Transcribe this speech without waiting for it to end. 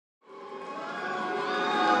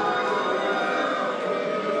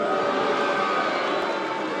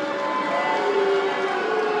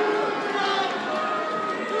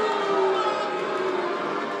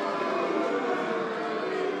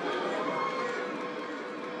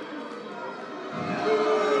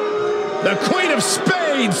the Queen of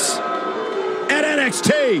Spades at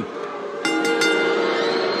NXT.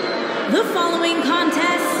 The following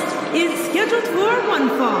contest is scheduled for one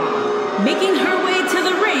fall. Making her way to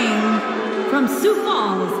the ring from Sioux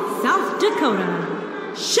Falls, South Dakota,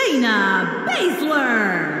 Shayna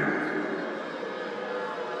Baszler.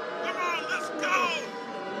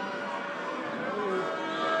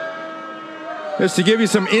 Just to give you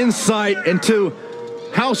some insight into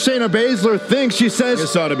how Shayna Baszler thinks, she says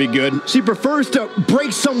this ought to be good. She prefers to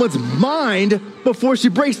break someone's mind before she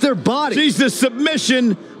breaks their body. She's the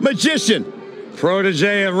submission magician.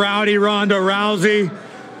 Protege of Rowdy Ronda Rousey,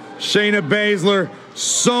 Shayna Baszler,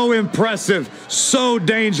 so impressive, so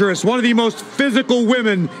dangerous. One of the most physical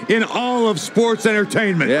women in all of sports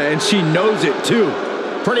entertainment. Yeah, and she knows it too.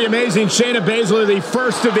 Pretty amazing. Shayna Baszler, the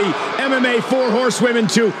first of the MMA 4 horsewomen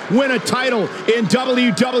to win a title in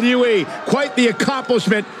WWE. Quite the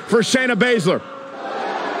accomplishment for Shayna Baszler.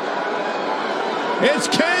 It's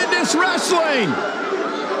Candice wrestling.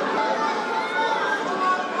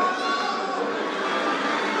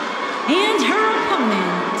 And her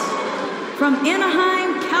opponent, from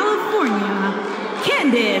Anaheim, California,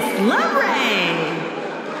 Candice LeRae.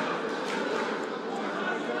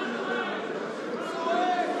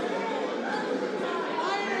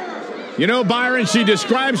 You know, Byron, she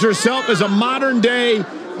describes herself as a modern-day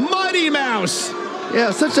Mighty Mouse.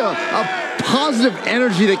 Yeah, such a positive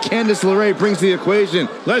energy that Candice LeRae brings to the equation.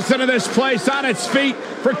 Listen to this place on its feet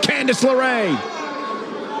for Candice LeRae.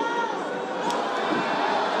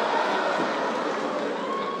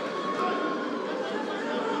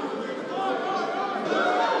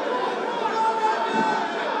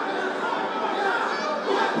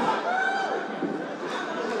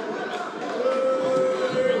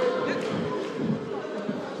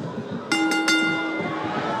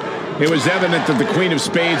 It was evident that the Queen of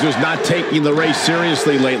Spades was not taking LeRae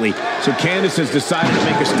seriously lately. So Candice has decided to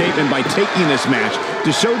make a statement by taking this match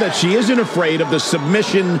to show that she isn't afraid of the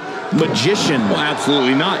submission magician. Well,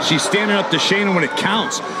 absolutely not. She's standing up to Shayna when it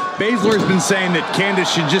counts. Baszler has been saying that Candice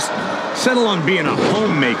should just settle on being a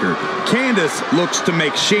homemaker. Candice looks to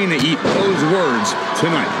make Shayna eat those words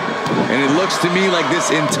tonight. And it looks to me like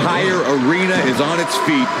this entire arena is on its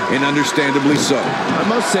feet, and understandably so. I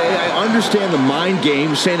must say, I understand the mind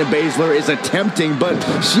game Shayna Baszler is attempting, but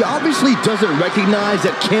she obviously doesn't recognize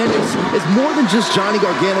that Candice is more than just Johnny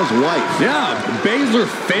Gargano's wife. Yeah, Baszler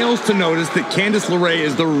fails to notice that Candice LeRae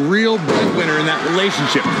is the real breadwinner in that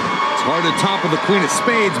relationship. It's hard to topple the Queen of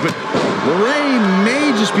Spades, but LeRae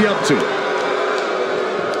may just be up to it.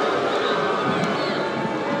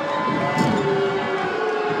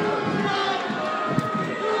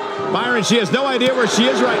 Byron, she has no idea where she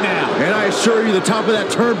is right now. And I assure you, the top of that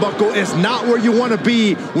turnbuckle is not where you want to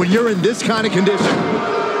be when you're in this kind of condition.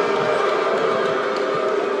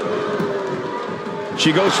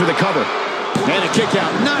 She goes for the cover. And a kick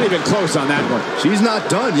out. Not even close on that one. She's not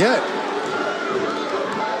done yet.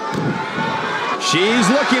 She's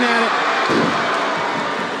looking at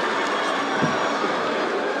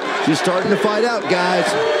it. She's starting to fight out, guys.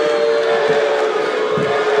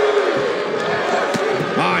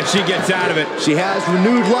 Oh, and she gets out of it. She has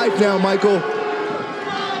renewed life now, Michael.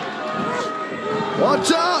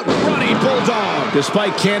 Watch out! Running Bulldog.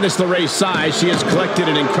 Despite Candice LeRae's size, she has collected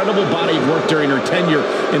an incredible body of work during her tenure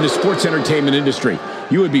in the sports entertainment industry.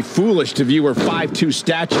 You would be foolish to view her 5'2"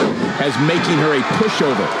 stature as making her a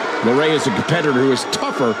pushover. LeRae is a competitor who is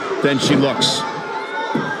tougher than she looks.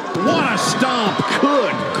 What a stomp!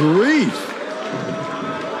 Good grief!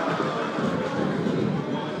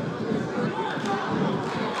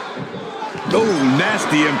 Oh,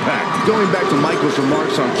 nasty impact. Going back to Michael's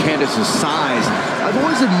remarks on Candice's size, I've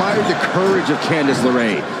always admired the courage of Candice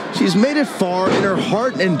LeRae. She's made it far, and her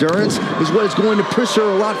heart and endurance is what is going to push her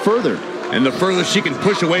a lot further. And the further she can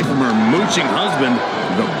push away from her mooching husband,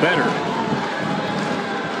 the better.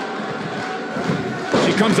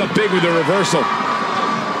 She comes up big with a reversal.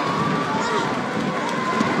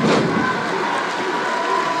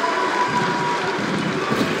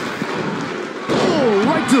 Oh,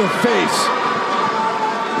 right to the face.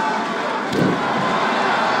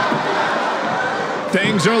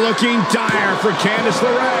 Things are looking dire for Candice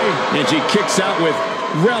LeRae. And she kicks out with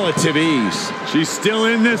relative ease. She's still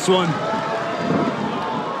in this one.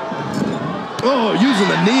 Oh, using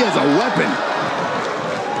the knee as a weapon.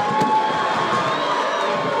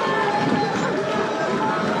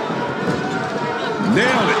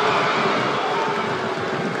 Nailed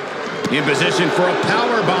it. In position for a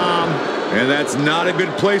power bomb. And that's not a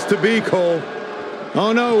good place to be, Cole.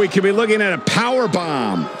 Oh no, we could be looking at a power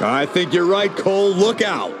bomb. I think you're right, Cole. Look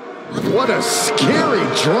out. What a scary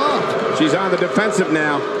drop. She's on the defensive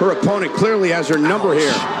now. Her opponent clearly has her number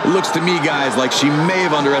here. It looks to me, guys, like she may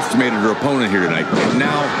have underestimated her opponent here tonight. And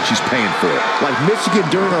now she's paying for it. Like Michigan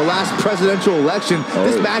during our last presidential election,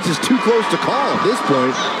 this match is too close to call at this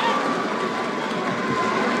point.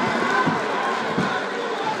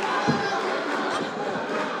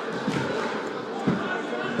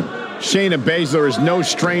 Shayna Baszler is no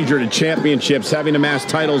stranger to championships, having amassed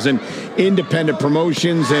titles in independent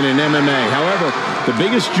promotions and in MMA. However, the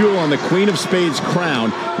biggest jewel on the Queen of Spades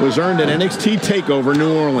crown was earned at NXT TakeOver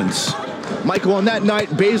New Orleans. Michael, on that night,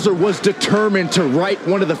 Baszler was determined to right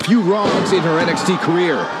one of the few wrongs in her NXT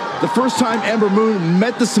career. The first time Ember Moon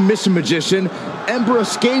met the submission magician, Ember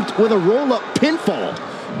escaped with a roll-up pinfall.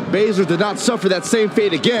 Baszler did not suffer that same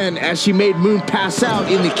fate again as she made Moon pass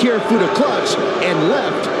out in the Kirifuda clutch and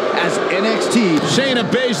left as NXT. Shayna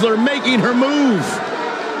Baszler making her move.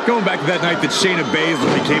 Going back to that night that Shayna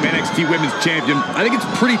Baszler became NXT Women's Champion, I think it's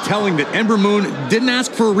pretty telling that Ember Moon didn't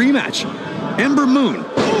ask for a rematch. Ember Moon.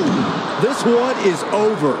 This one is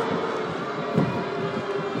over.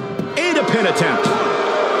 And a pin attempt.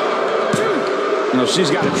 You know, she's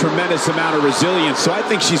got a tremendous amount of resilience, so I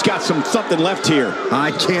think she's got something left here.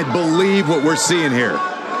 I can't believe what we're seeing here.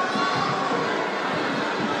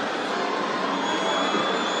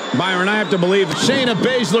 Byron, I have to believe Shayna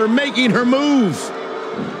Baszler making her move.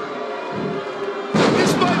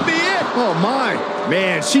 This might be it. Oh, my.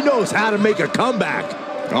 Man, she knows how to make a comeback.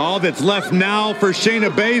 All that's left now for Shayna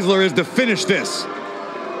Baszler is to finish this.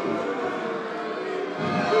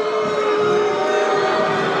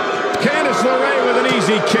 Candice LeRae with an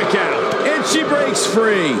easy kick out. And she breaks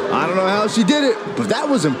free. I don't know how she did it, but that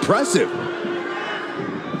was impressive.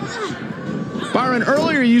 Byron,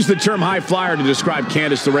 earlier you used the term high flyer to describe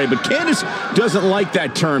Candice LeRae, but Candice doesn't like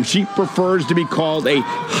that term. She prefers to be called a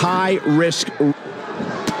high-risk.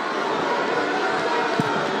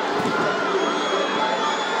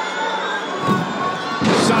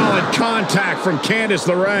 Solid contact from Candice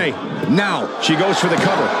LeRae. Now she goes for the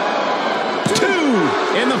cover. 2,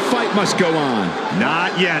 and the fight must go on.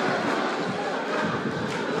 Not yet.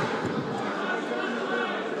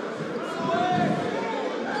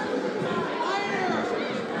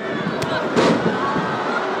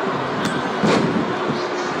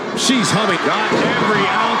 She's humming. Got every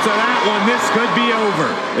ounce of that one. This could be over.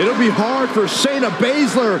 It'll be hard for Shayna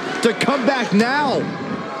Baszler to come back now.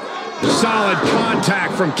 Solid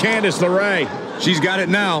contact from Candice LeRae. She's got it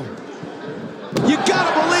now. You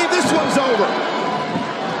gotta believe this one's over.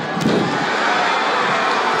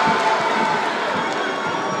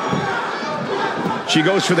 She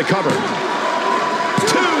goes for the cover. 2.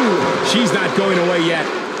 She's not going away yet.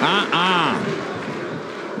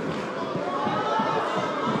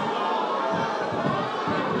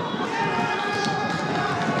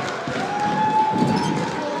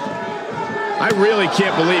 I really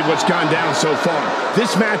can't believe what's gone down so far.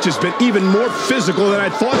 This match has been even more physical than I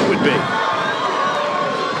thought it would be.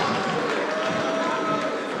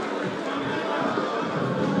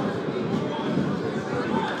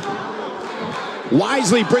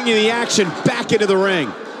 Wisely bringing the action back into the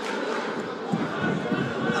ring.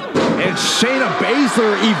 And Shayna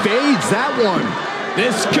Baszler evades that one.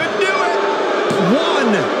 This could do it.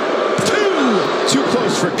 1, 2. Too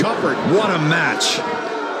close for comfort. What a match.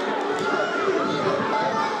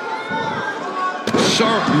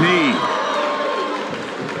 Sharp knee.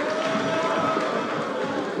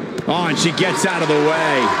 Oh, and she gets out of the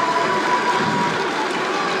way.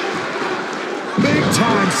 Big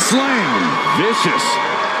time slam. Vicious.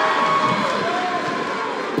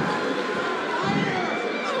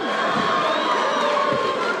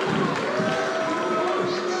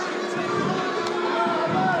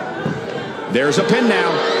 There's a pin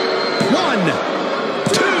now. 1,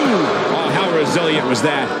 2. Oh, how resilient was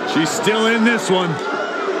that? She's still in this one.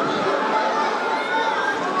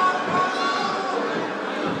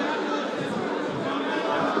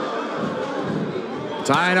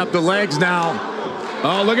 Tying up the legs now.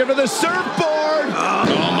 Oh, looking for the surfboard.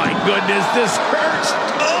 Oh my goodness, this hurts.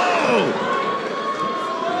 Oh!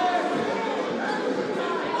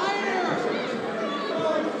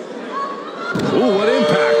 Ooh, what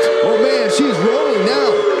impact. Oh, man, she's rolling now.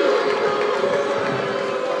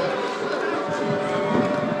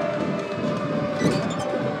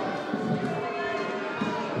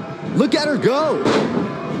 Look at her go.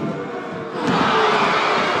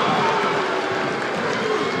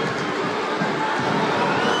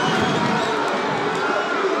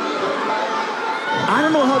 I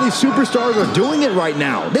don't know how these superstars are doing it right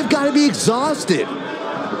now. They've got to be exhausted.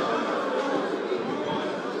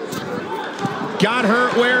 got her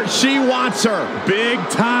where she wants her. Big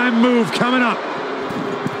time move coming up.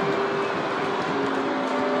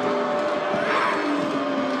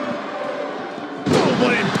 Oh,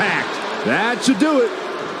 what impact. That should do it.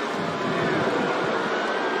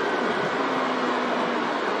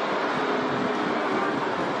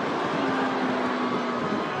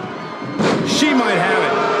 She might have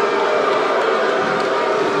it.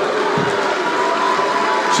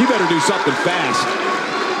 She better do something fast.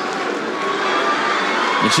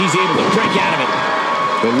 And she's able to break out of it.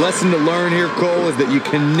 The lesson to learn here, Cole, is that you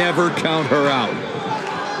can never count her out.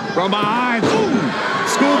 From behind. Boom.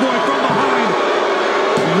 Schoolboy from behind.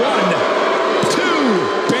 1,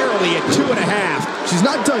 2. Barely at 2.5. She's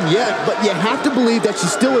not done yet, but you have to believe that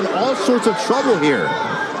she's still in all sorts of trouble here.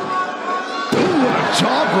 Ooh, what a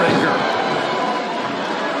jawbreaker.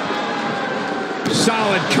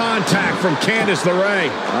 Solid contact from Candice LeRae.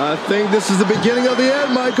 I think this is the beginning of the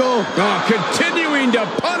end, Michael. Oh, continuing to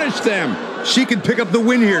punish them. She can pick up the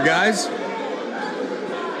win here, guys.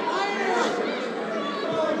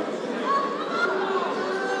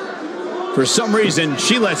 For some reason,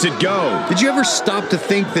 she lets it go. Did you ever stop to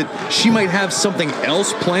think that she might have something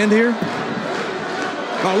else planned here?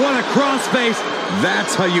 Oh, what a crossface.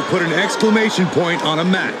 That's how you put an exclamation point on a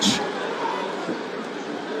match.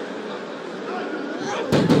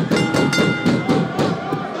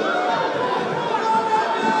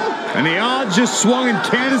 And the odds just swung in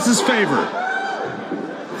Candice's favor.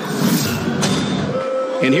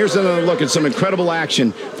 And here's another look at some incredible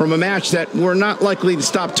action from a match that we're not likely to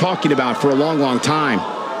stop talking about for a long, long time.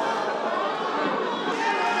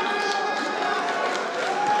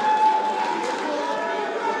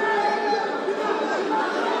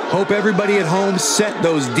 Hope everybody at home set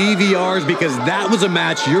those DVRs, because that was a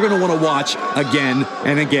match you're going to want to watch again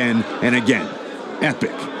and again and again.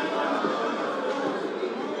 Epic.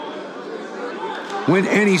 When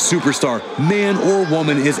any superstar, man or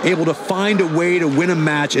woman, is able to find a way to win a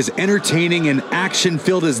match as entertaining and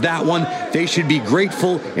action-filled as that one, they should be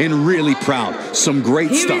grateful and really proud. Some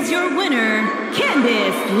great stuff. Here is your winner,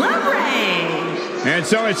 Candice LeRae. And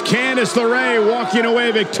so it's Candice LeRae walking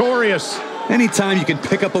away victorious. Anytime you can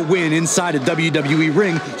pick up a win inside a WWE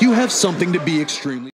ring, you have something to be extremely